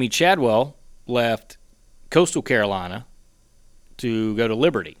 And then Jamie Chadwell left Coastal Carolina to go to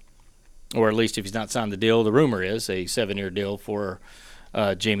Liberty. Or at least if he's not signed the deal, the rumor is a 7-year deal for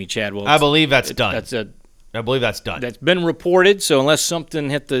Jamie Chadwell. I believe that's done. I believe that's done. That's been reported. So unless something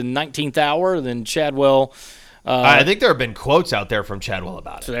hit the 19th hour, then Chadwell – I think there have been quotes out there from Chadwell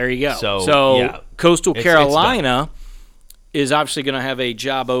about it. So there you go. So yeah, Coastal Carolina is obviously going to have a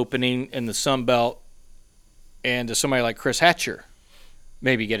job opening in the Sun Belt, and somebody like Chris Hatcher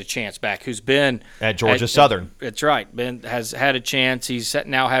maybe get a chance back, who's been at Georgia Southern. That's right. Has had a chance. He's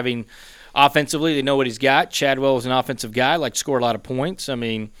now having offensively. They know what he's got. Chadwell is an offensive guy, like to score a lot of points. I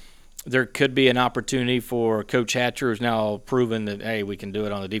mean, there could be an opportunity for Coach Hatcher, who's now proven that, hey, we can do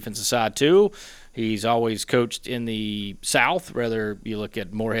it on the defensive side too. He's always coached in the South, whether you look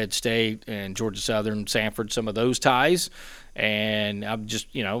at Morehead State and Georgia Southern, Sanford, some of those ties. And I'm just,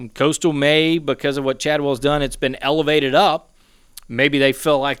 Coastal may, because of what Chadwell's done, it's been elevated up. Maybe they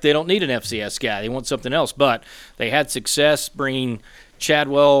feel like they don't need an FCS guy. They want something else. But they had success bringing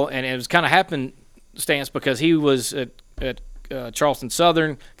Chadwell, and it was kind of happenstance because he was at Charleston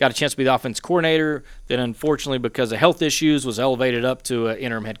Southern, got a chance to be the offense coordinator, then unfortunately because of health issues was elevated up to an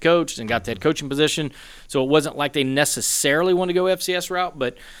interim head coach and got the head coaching position. So it wasn't like they necessarily want to go FCS route,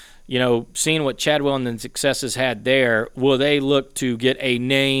 but seeing what Chadwell and the successes had there, will they look to get a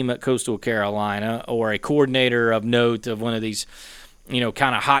name at Coastal Carolina or a coordinator of note of one of these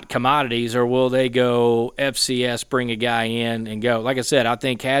kind of hot commodities, or will they go FCS, bring a guy in and go? Like I said, I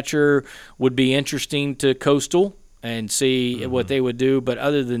think Hatcher would be interesting to Coastal and see what they would do. But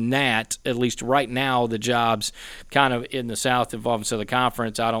other than that, at least right now, the jobs kind of in the South involving Southern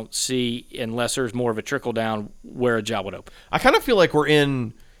Conference, I don't see, unless there's more of a trickle-down, where a job would open. I kind of feel like we're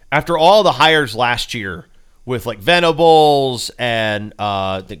in, after all the hires last year, with like Venables and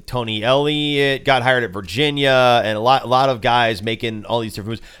I think Tony Elliott got hired at Virginia, and a lot of guys making all these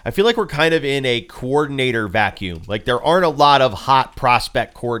different moves. I feel like we're kind of in a coordinator vacuum. Like there aren't a lot of hot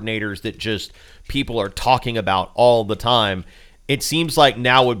prospect coordinators that just people are talking about all the time. It seems like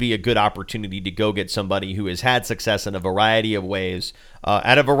now would be a good opportunity to go get somebody who has had success in a variety of ways,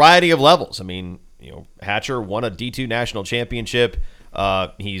 at a variety of levels. I mean, Hatcher won a D2 national championship.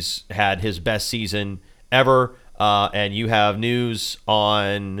 He's had his best season ever, and you have news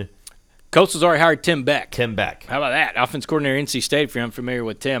on Coastal's already hired Tim Beck. Tim Beck. How about that? Offense coordinator NC State, if you're unfamiliar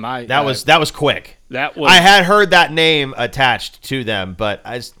with Tim. That was quick. That was. I had heard that name attached to them, but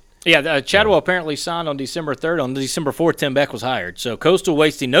Chadwell apparently signed on December 3rd. On December 4th, Tim Beck was hired. So Coastal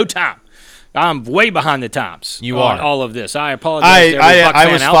wasting no time. I'm way behind the times. You are. All of this. I apologize.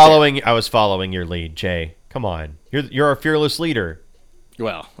 I was following your lead, Jay. Come on. You're a fearless leader.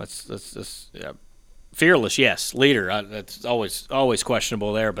 Well, that's fearless, yes. Leader. That's always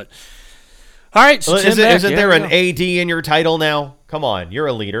questionable there, but all right. So isn't there an AD in your title now? Come on, you're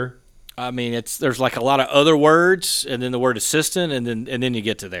a leader. I mean, there's like a lot of other words, and then the word assistant, and then you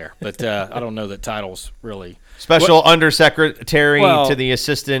get to there. But I don't know that titles really. Special undersecretary to the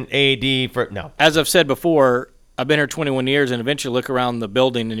assistant AD for no. As I've said before, I've been here 21 years, and eventually look around the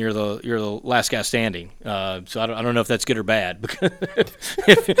building, and you're the last guy standing. So I don't know if that's good or bad, because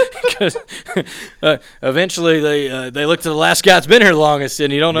eventually they look to the last guy that's been here the longest,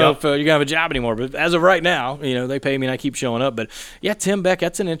 and you don't know if you're gonna have a job anymore. But as of right now, they pay me, and I keep showing up. But yeah, Tim Beck,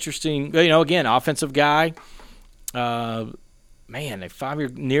 that's an interesting, again, offensive guy. A 5-year,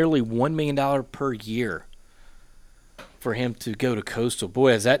 nearly $1 million per year for him to go to Coastal.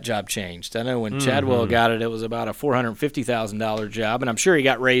 Boy, has that job changed. I know when Chadwell got it, it was about a $450,000 job, and I'm sure he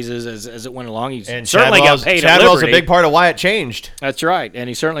got raises as it went along. He certainly got paid at Liberty. Chadwell's a big part of why it changed. That's right, and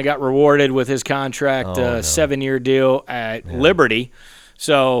he certainly got rewarded with his contract, 7-year deal at Liberty.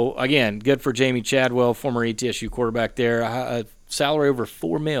 So, again, good for Jamie Chadwell, former ETSU quarterback there. A salary over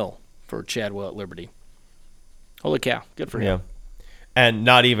 $4 million for Chadwell at Liberty. Holy cow, good for him. Yeah. And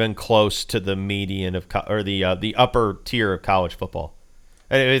not even close to the median of the upper tier of college football.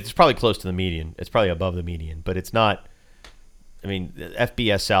 It's probably close to the median. It's probably above the median, but it's not. I mean,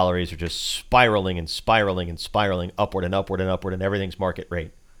 FBS salaries are just spiraling and spiraling and spiraling upward and upward and upward, and everything's market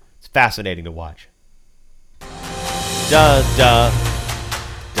rate. It's fascinating to watch. Da da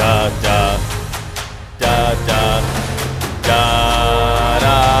da da da da da da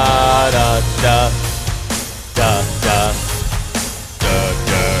da da da.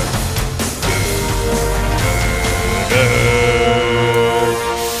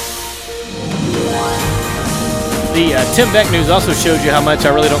 Tim Beck news also shows you how much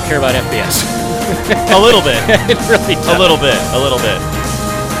I really don't care about FBS. A little bit. It really does. A little bit.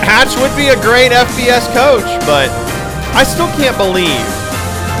 Hatch would be a great FBS coach, but I still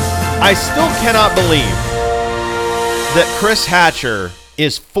cannot believe that Chris Hatcher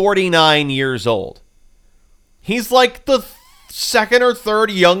is 49 years old. He's like the second or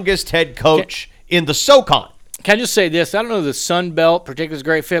third youngest head coach in the SoCon. Can I just say this? I don't know if the Sun Belt particularly is a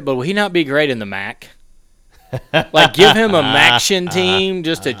great fit, but will he not be great in the MAC? Like, give him a MACtion team,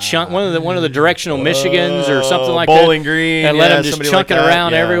 just a chunk, one of the directional Michigans or something like that. Bowling Green, and let him just chunk like it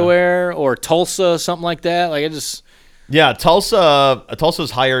around yeah. everywhere, or Tulsa, something like that. Like, it just. Yeah,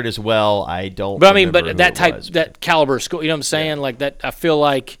 Tulsa's hired as well. I don't. But I mean, remember but that who it type, was. that caliber school, you know what I'm saying? Yeah. Like that, I feel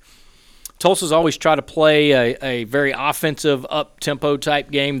like Tulsa's always tried to play a very offensive, up tempo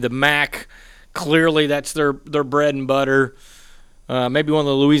type game. The MAC, clearly, that's their bread and butter. Maybe one of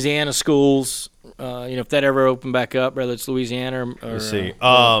the Louisiana schools. If that ever opened back up, whether it's Louisiana or let's see.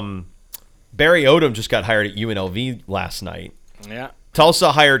 Barry Odom just got hired at UNLV last night. Yeah.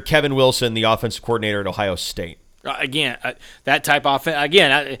 Tulsa hired Kevin Wilson, the offensive coordinator at Ohio State. Again, that type of offense.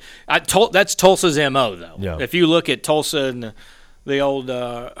 Again, that's Tulsa's MO though. Yeah. If you look at Tulsa and the old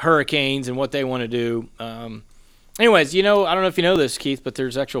Hurricanes and what they want to do. Anyways, I don't know if you know this, Keith, but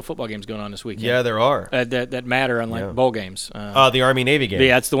there's actual football games going on this weekend. Yeah, there are. That matter, unlike bowl games. The Army-Navy game.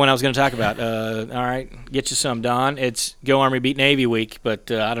 Yeah, that's the one I was going to talk about. All right, get you some, Don. It's Go Army Beat Navy week,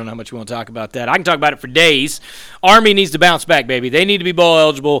 but I don't know how much we want to talk about that. I can talk about it for days. Army needs to bounce back, baby. They need to be bowl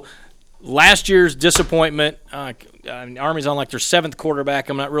eligible. Last year's disappointment. Army's on like their seventh quarterback.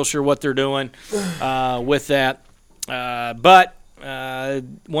 I'm not real sure what they're doing with that. But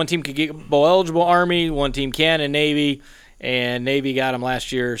one team could get bowl eligible, Army. One team can, and Navy. And Navy got them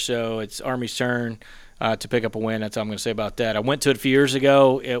last year, so it's Army's turn to pick up a win. That's all I'm going to say about that. I went to it a few years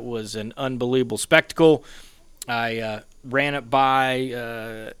ago. It was an unbelievable spectacle. I ran it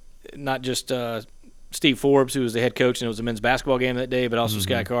by not just Steve Forbes, who was the head coach, and it was a men's basketball game that day, but also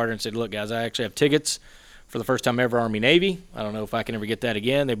Sky Carter, and said, look, guys, I actually have tickets for the first time ever, Army-Navy. I don't know if I can ever get that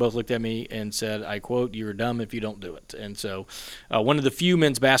again. They both looked at me and said, I quote, you're dumb if you don't do it. And so one of the few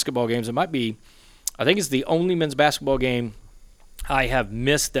men's basketball games, I think it's the only men's basketball game I have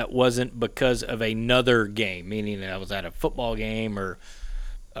missed that wasn't because of another game, meaning that I was at a football game or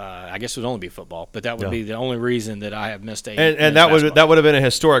I guess it would only be football, but that would be the only reason that I have missed a and that would have been a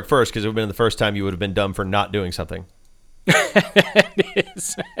historic first because it would have been the first time you would have been dumb for not doing something.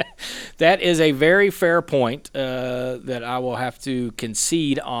 That is a very fair point that I will have to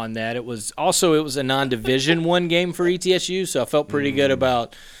concede on that. It was a non-division one game for ETSU, so I felt pretty good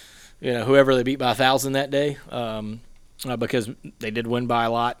about whoever they beat by 1,000 that day. Because they did win by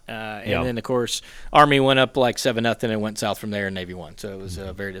a lot. And then, of course, Army went up like 7-0 and went south from there, and Navy won. So it was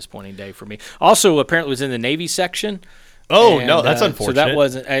a very disappointing day for me. Also, apparently, it was in the Navy section. Oh, no, that's unfortunate. So that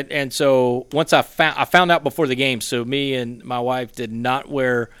wasn't – and so once I found out before the game, so me and my wife did not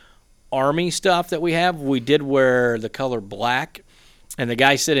wear Army stuff that we have. We did wear the color black. And the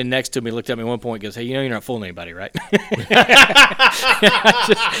guy sitting next to me looked at me at one point and goes, hey, you're not fooling anybody, right?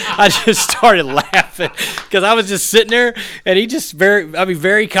 I just started laughing because I was just sitting there, and he just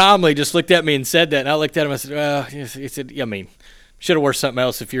very calmly just looked at me and said that. And I looked at him and I said, well, he said, I mean, should have worn something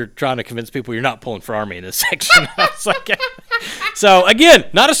else if you're trying to convince people you're not pulling for Army in this section. I was like, so, again,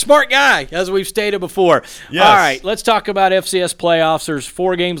 not a smart guy, as we've stated before. Yes. All right, let's talk about FCS playoffs. There's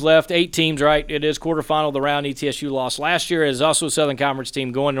 4 games left, 8 teams, right? It is quarterfinal of the round. ETSU lost last year. It is also a Southern Conference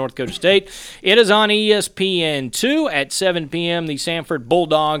team going to North Dakota State. It is on ESPN2 at 7 p.m., the Sanford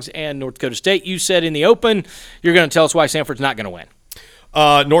Bulldogs and North Dakota State. You said in the open you're going to tell us why Sanford's not going to win.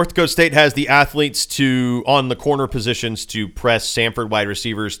 North Dakota State has the athletes on the corner positions to press Sanford wide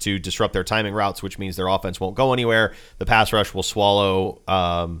receivers to disrupt their timing routes, which means their offense won't go anywhere. The pass rush will swallow,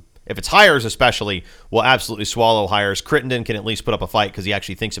 if it's Hires especially, will absolutely swallow Hires. Crittenden can at least put up a fight because he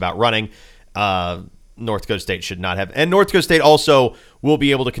actually thinks about running. North Dakota State should not have. And North Dakota State also will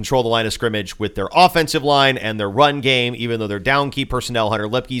be able to control the line of scrimmage with their offensive line and their run game, even though their down key personnel, Hunter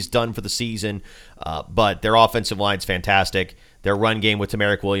Lipke's done for the season, but their offensive line's fantastic. Their run game with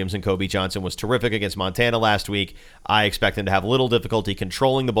Tamarick Williams and Kobe Johnson was terrific against Montana last week. I expect them to have little difficulty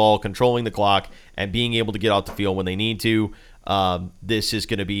controlling the ball, controlling the clock, and being able to get off the field when they need to. This is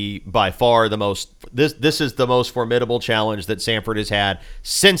going to be by far the most. This is the most formidable challenge that Sanford has had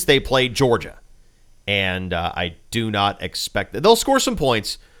since they played Georgia, and I do not expect that they'll score some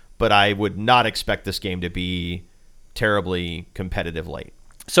points, but I would not expect this game to be terribly competitive late.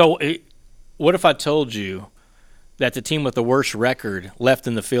 So, what if I told you that the team with the worst record left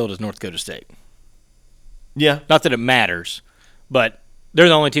in the field is North Dakota State? Yeah. Not that it matters, but They're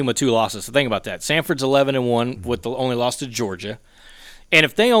the only team with 2 losses. So think about that. Sanford's 11-1 with the only loss to Georgia. And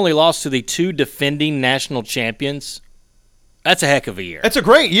if they only lost to the 2 defending national champions, that's a heck of a year. It's a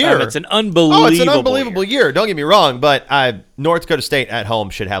great year. It's an unbelievable year. Don't get me wrong, but North Dakota State at home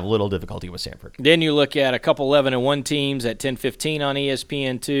should have little difficulty with Sanford. Then you look at a couple 11-1 teams at 10:15 on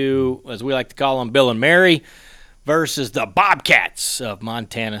ESPN2, as we like to call them, Bill and Mary, versus the Bobcats of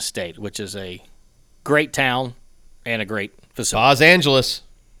Montana State, which is a great town and a great facility. Los Angeles.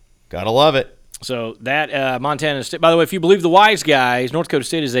 Gotta love it. So that Montana State, by the way, if you believe the wise guys, North Dakota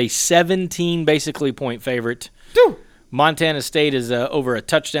State is a 17 basically point favorite. Dude. Montana State is over a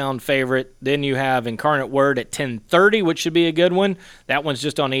touchdown favorite. Then you have Incarnate Word at 10:30, which should be a good one. That one's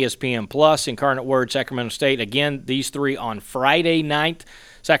just on ESPN Plus. Incarnate Word, Sacramento State. Again, these 3 on Friday night.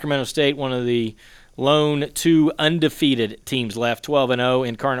 Sacramento State, one of the lone 2 undefeated teams left, 12-0.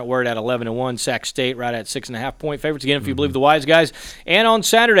 Incarnate Word at 11-1. Sac State right at 6.5 point favorites. Again, if you believe the wise guys. And on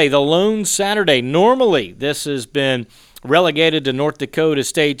Saturday, the lone Saturday. Normally, this has been relegated to North Dakota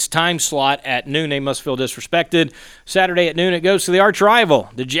State's time slot at noon. They must feel disrespected. Saturday at noon, it goes to the arch rival,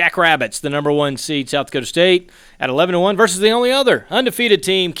 the Jackrabbits, the number 1 seed, South Dakota State, at 11-1 versus the only other undefeated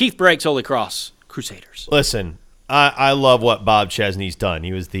team, Keith Breaks Holy Cross Crusaders. Listen, I love what Bob Chesney's done.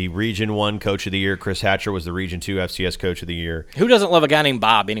 He was the Region 1 Coach of the Year. Chris Hatcher was the Region 2 FCS Coach of the Year. Who doesn't love a guy named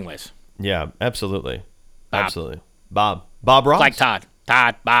Bob anyways? Yeah, absolutely. Bob. Absolutely. Bob Ross. It's like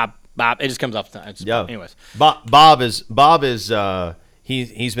Todd, Bob. It just comes off the time. Yeah. Anyways. Bob is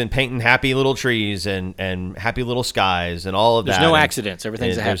he's been painting happy little trees and happy little skies and all of that. There's no accidents.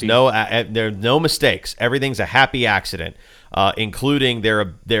 Everything's a happy. There's no mistakes. Everything's a happy accident, including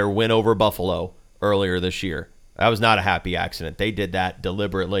their win over Buffalo earlier this year. That was not a happy accident. They did that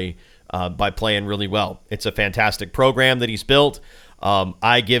deliberately by playing really well. It's a fantastic program that he's built.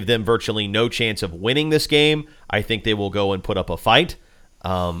 I give them virtually no chance of winning this game. I think they will go and put up a fight.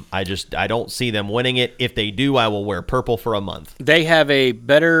 I don't see them winning it. If they do, I will wear purple for a month. They have a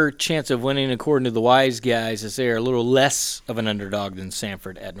better chance of winning, according to the wise guys, as they are a little less of an underdog than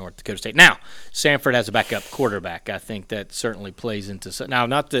Sanford at North Dakota State. Now, Sanford has a backup quarterback. I think that certainly plays into – now,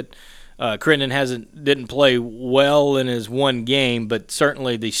 not that Crittenden didn't play well in his one game, but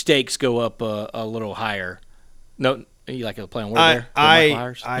certainly the stakes go up a little higher. No, you like to play on word there?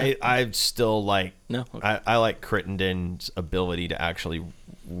 I still like no. Okay. I like Crittenden's ability to actually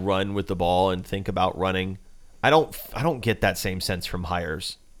run with the ball and think about running. I don't get that same sense from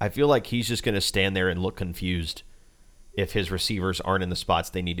Hires. I feel like he's just going to stand there and look confused if his receivers aren't in the spots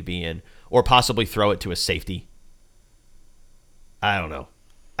they need to be in, or possibly throw it to a safety. I don't know.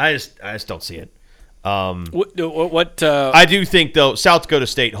 I just don't see it. I do think, though, South Dakota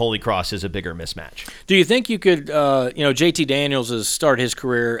State Holy Cross is a bigger mismatch. Do you think you could, JT Daniels has started his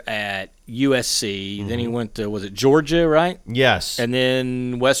career at USC. Mm-hmm. Then he went to, was it Georgia, right? Yes. And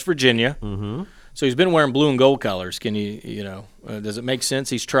then West Virginia. Mm-hmm. So he's been wearing blue and gold colors. Can does it make sense?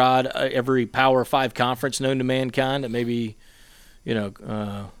 He's tried every Power 5 conference known to mankind that maybe,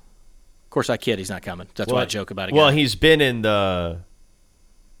 of course I kid, he's not coming. That's why I joke about it. Well, he's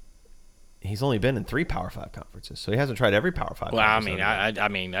only been in 3 Power 5 conferences, so he hasn't tried every Power 5. Well,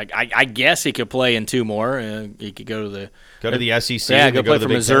 I guess he could play in 2 more. He could go to the SEC. Yeah, go play for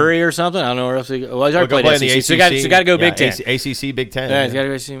Missouri or something. I don't know where else. He's already played play SEC. In the ACC. So he's got to go Big Ten. ACC, Big Ten. Yeah, he's got to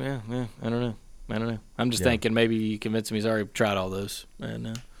go ACC. Yeah, I don't know. I'm just thinking maybe you convince him he's already tried all those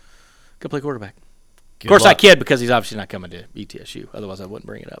and go play quarterback. Of course, I kid because he's obviously not coming to ETSU. Otherwise, I wouldn't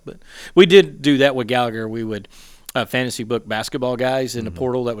bring it up. But we did do that with Gallagher. We would. Fantasy book basketball guys in the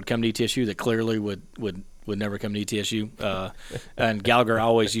portal that would come to ETSU that clearly would never come to ETSU. And Gallagher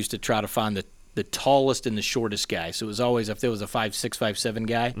always used to try to find the tallest and the shortest guy. So it was always if there was a 5'6", 5'7"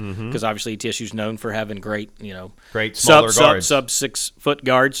 guy, because obviously ETSU's known for having great smaller guards, sub 6 foot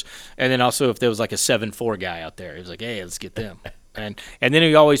guards, and then also if there was like a 7'4" guy out there, he was like, hey, let's get them. and then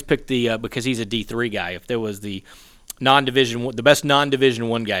he always picked the because he's a D3 guy. If there was the best non-Division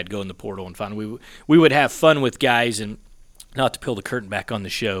 1 guy to go in the portal and find. We would have fun with guys, and not to peel the curtain back on the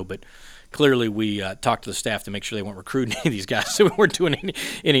show, but clearly we talked to the staff to make sure they weren't recruiting any of these guys. So we weren't doing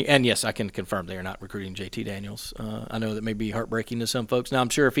any. And yes, I can confirm they are not recruiting JT Daniels. I know that may be heartbreaking to some folks. Now I'm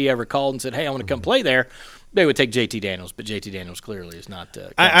sure if he ever called and said, "Hey, I want to come play there," they would take JT Daniels. But JT Daniels clearly is not.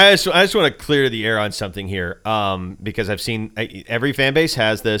 I just want to clear the air on something here, because I've seen every fan base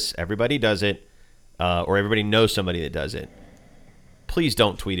has this. Everybody does it. Or everybody knows somebody that does it. Please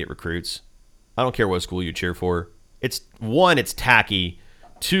don't tweet at recruits. I don't care what school you cheer for. It's tacky.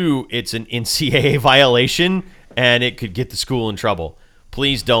 2, it's an NCAA violation, and it could get the school in trouble.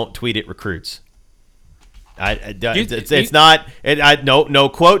 Please don't tweet at recruits. No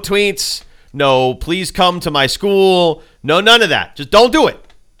quote tweets. No, please come to my school. No, none of that. Just don't do it.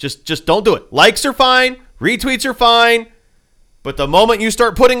 Just don't do it. Likes are fine. Retweets are fine. But the moment you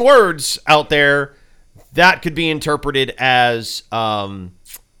start putting words out there, that could be interpreted as an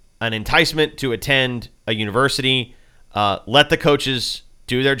enticement to attend a university. Let the coaches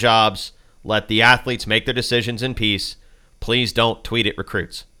do their jobs. Let the athletes make their decisions in peace. Please don't tweet at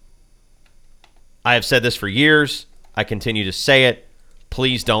recruits. I have said this for years. I continue to say it.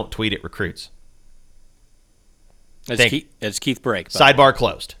 Please don't tweet at recruits. It's Keith Brake. Sidebar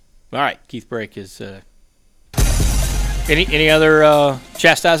closed. All right, Keith Brake is. Any other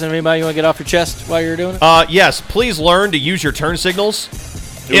chastising of anybody you want to get off your chest while you're doing it? Yes, please learn to use your turn signals.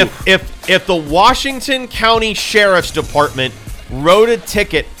 If the Washington County Sheriff's Department wrote a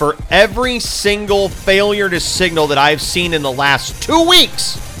ticket for every single failure to signal that I've seen in the last 2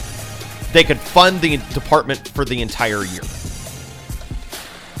 weeks, they could fund the department for the entire year.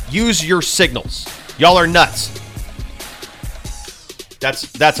 Use your signals. Y'all are nuts.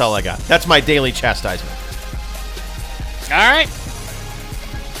 That's all I got. That's my daily chastisement. All right.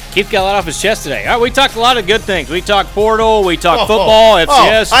 Keith got a lot off his chest today. All right, we talked a lot of good things. We talked portal. We talked football,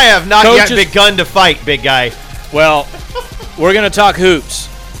 FCS. I have not coaches. yet begun to fight, big guy. Well, we're going to talk hoops.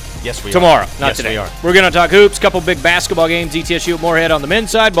 Yes, we tomorrow, are. not today. We're going to talk hoops, couple big basketball games. ETSU at Moorhead on the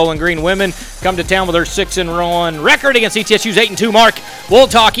men's side. Bowling Green women come to town with their 6-1 record against ETSU's 8-2 mark. We'll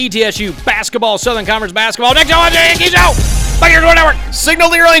talk ETSU basketball, Southern Conference basketball. Next on Yankees Show. Back here to our network. Signal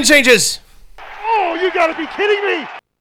the lane changes. Oh, you got to be kidding me.